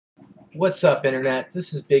What's up, internets?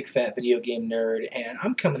 This is Big Fat Video Game Nerd, and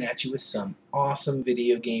I'm coming at you with some awesome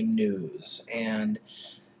video game news. And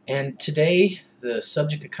today, the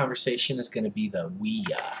subject of conversation is going to be the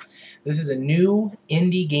Ouya. This is a new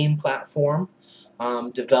indie game platform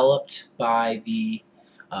developed by the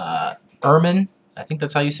Uhrman. I think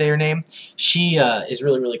that's how you say her name. She is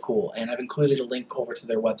really, really cool, and I've included a link over to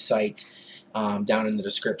their website down in the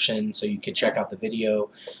description, so you can check out the video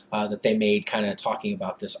that they made kind of talking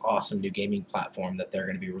about this awesome new gaming platform that they're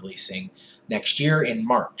going to be releasing next year in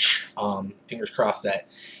March. Fingers crossed that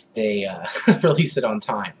they release it on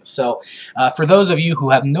time. So for those of you who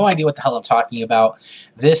have no idea what the hell I'm talking about,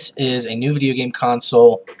 this is a new video game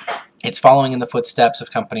console. It's following in the footsteps of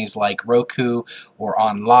companies like Roku or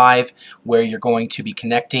OnLive, where you're going to be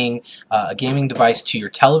connecting a gaming device to your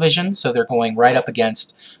television. So they're going right up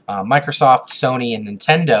against Microsoft, Sony, and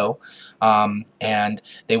Nintendo, and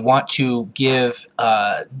they want to give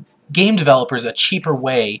game developers a cheaper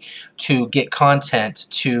way to get content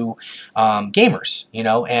to gamers, you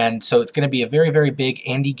know, and so it's going to be a very, very big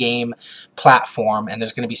indie game platform, and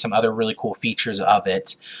there's going to be some other really cool features of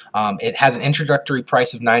it. It has an introductory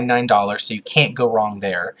price of $99, so you can't go wrong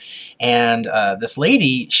there. And this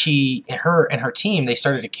lady, her and her team, they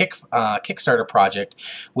started a Kickstarter project,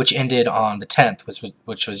 which ended on the 10th,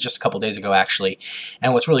 which was just a couple days ago, actually.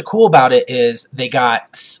 And what's really cool about it is they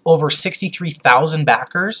got over 63,000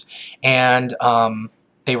 backers, and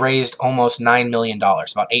they raised almost $9 million,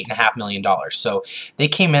 about $8.5 million. So they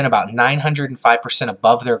came in about 905%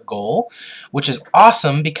 above their goal, which is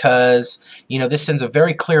awesome because, you know, this sends a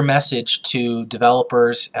very clear message to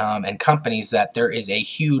developers and companies that there is a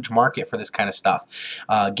huge market for this kind of stuff.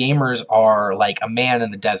 Gamers are like a man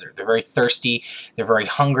in the desert. They're very thirsty, they're very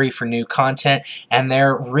hungry for new content, and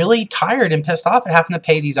they're really tired and pissed off at having to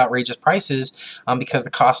pay these outrageous prices because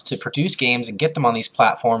the cost to produce games and get them on these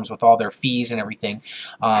platforms with all their fees and everything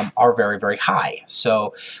are very, very high.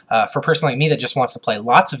 So for a person like me that just wants to play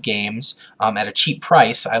lots of games at a cheap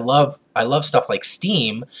price, I love stuff like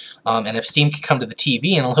Steam, and if Steam could come to the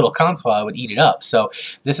TV in a little console, I would eat it up. So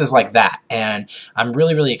this is like that, and I'm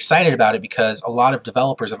really, really excited about it because a lot of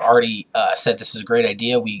developers have already said this is a great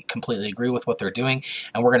idea. We completely agree with what they're doing,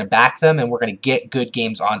 and we're going to back them, and we're going to get good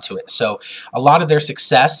games onto it. So a lot of their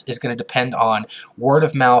success is going to depend on word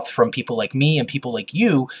of mouth from people like me and people like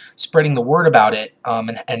you spreading the word about it,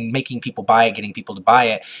 and making people buy it, getting people to buy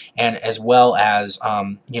it, and as well as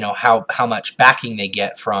you know, how much backing they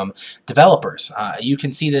get from developers. You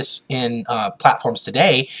can see this in platforms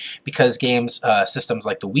today because systems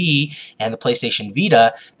like the Wii and the PlayStation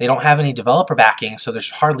Vita, they don't have any developer backing, so there's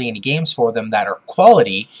hardly any games for them that are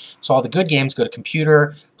quality. So all the good games go to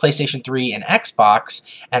computer, PlayStation 3, and Xbox,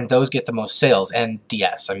 and those get the most sales, and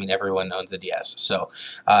DS. I mean, everyone owns the DS, so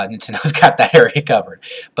Nintendo's got that area covered.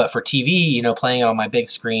 But for TV, you know, playing it on my big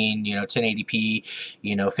screen, you know, 1080p,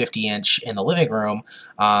 you know, 50-inch in the living room,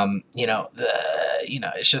 you know,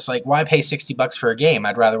 it's just like, why pay $60 for a game?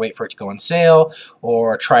 I'd rather wait for it to go on sale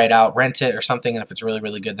or try it out, rent it or something, and if it's really,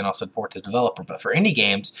 really good, then I'll support the developer. But for indie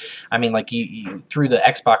games, I mean, like you through the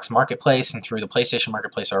Xbox Marketplace and through the PlayStation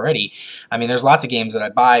Marketplace already, I mean, there's lots of games that I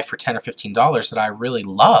buy for $10 or $15 that I really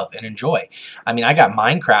love and enjoy. I mean, I got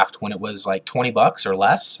Minecraft when it was like $20 or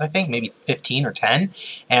less, I think, maybe 15 or 10,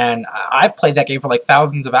 and I played that game for like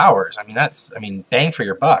thousands of hours. I mean, bang for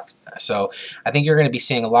your buck. So I think you're going to be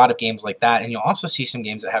seeing a lot of games like that, and you'll also see some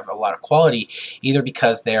games that have a lot of quality, either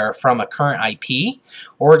because they're from a current IP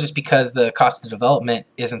or just because the cost of development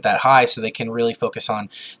isn't that high, so they can really focus on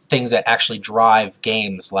things that actually drive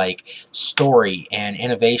games like story and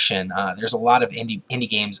innovation. There's a lot of indie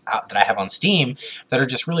games out that I have on Steam that are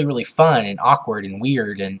just really, really fun and awkward and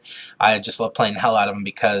weird, and I just love playing the hell out of them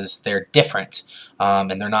because they're different,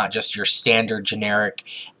 and they're not just your standard generic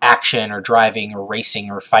action or driving or racing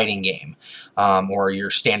or fighting game, or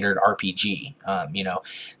your standard RPG, you know.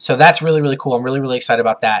 So that's really, really cool. I'm really, really excited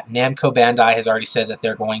about that. Namco Bandai has already said that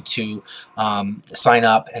they're going to sign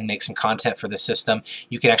up and make some content for the system.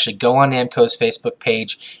 You can actually go on Namco's Facebook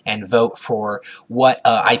page and vote for what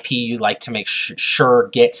IP you'd like to make sure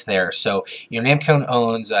gets there. So, you know, Namco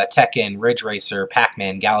owns Tekken, Ridge Racer,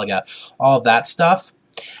 Pac-Man, Galaga, all of that stuff.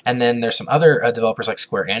 And then there's some other developers like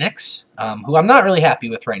Square Enix, who I'm not really happy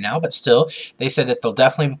with right now, but still, they said that they'll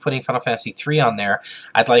definitely be putting Final Fantasy III on there.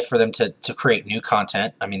 I'd like for them to create new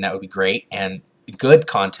content. I mean, that would be great, and good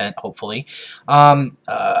content, hopefully.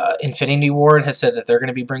 Infinity Ward has said that they're going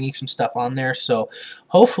to be bringing some stuff on there, so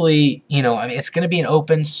hopefully, you know, I mean, it's going to be an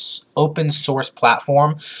open source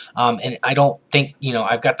platform, and I don't think, you know,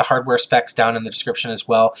 I've got the hardware specs down in the description as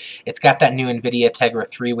well. It's got that new Nvidia Tegra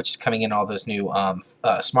 3, which is coming in all those new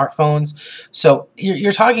smartphones, so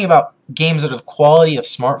you're talking about games that are the quality of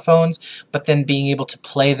smartphones, but then being able to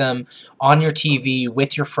play them on your TV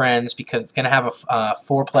with your friends because it's going to have a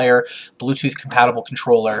 4-player Bluetooth compatible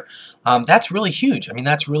controller. That's really huge. I mean,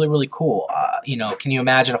 that's really, really cool. You know, can you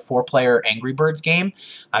imagine a 4-player Angry Birds game?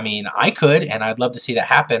 I mean, I could, and I'd love to see that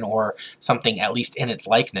happen, or something at least in its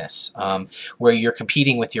likeness, where you're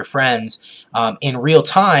competing with your friends in real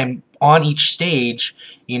time on each stage,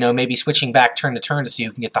 you know, maybe switching back turn to turn to see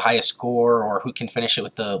who can get the highest score or who can finish it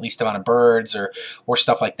with the least amount of birds, or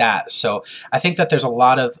stuff like that. So I think that there's a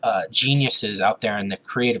lot of geniuses out there in the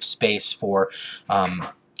creative space for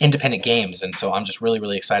independent games, and so I'm just really,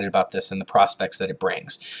 really excited about this and the prospects that it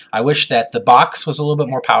brings. I wish that the box was a little bit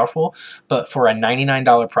more powerful, but for a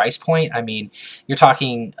 $99 price point, I mean, you're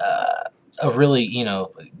talking a really, you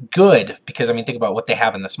know, good, because I mean, think about what they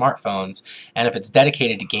have in the smartphones, and if it's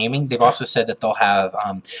dedicated to gaming, they've also said that they'll have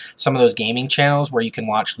some of those gaming channels where you can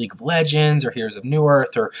watch League of Legends or Heroes of New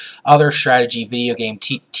Earth or other strategy video game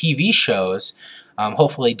TV shows.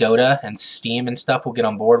 Hopefully Dota and Steam and stuff will get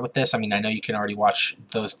on board with this. I mean, I know you can already watch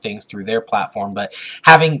those things through their platform, but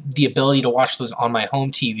having the ability to watch those on my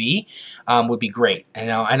home TV would be great. And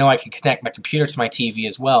now I know I can connect my computer to my TV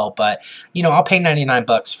as well, but you know, I'll pay 99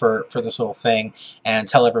 bucks for this little thing and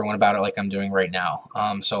tell everyone about it like I'm doing right now.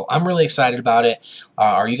 So I'm really excited about it.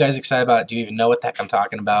 Are you guys excited about it? Do you even know what the heck I'm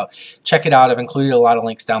talking about? Check it out. I've included a lot of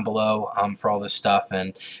links down below for all this stuff,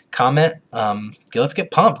 and comment. Let's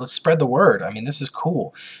get pumped. Let's spread the word. I mean, this is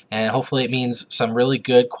cool, and hopefully it means some really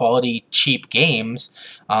good quality cheap games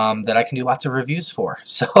that I can do lots of reviews for.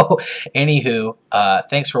 So anywho,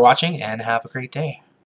 thanks for watching and have a great day.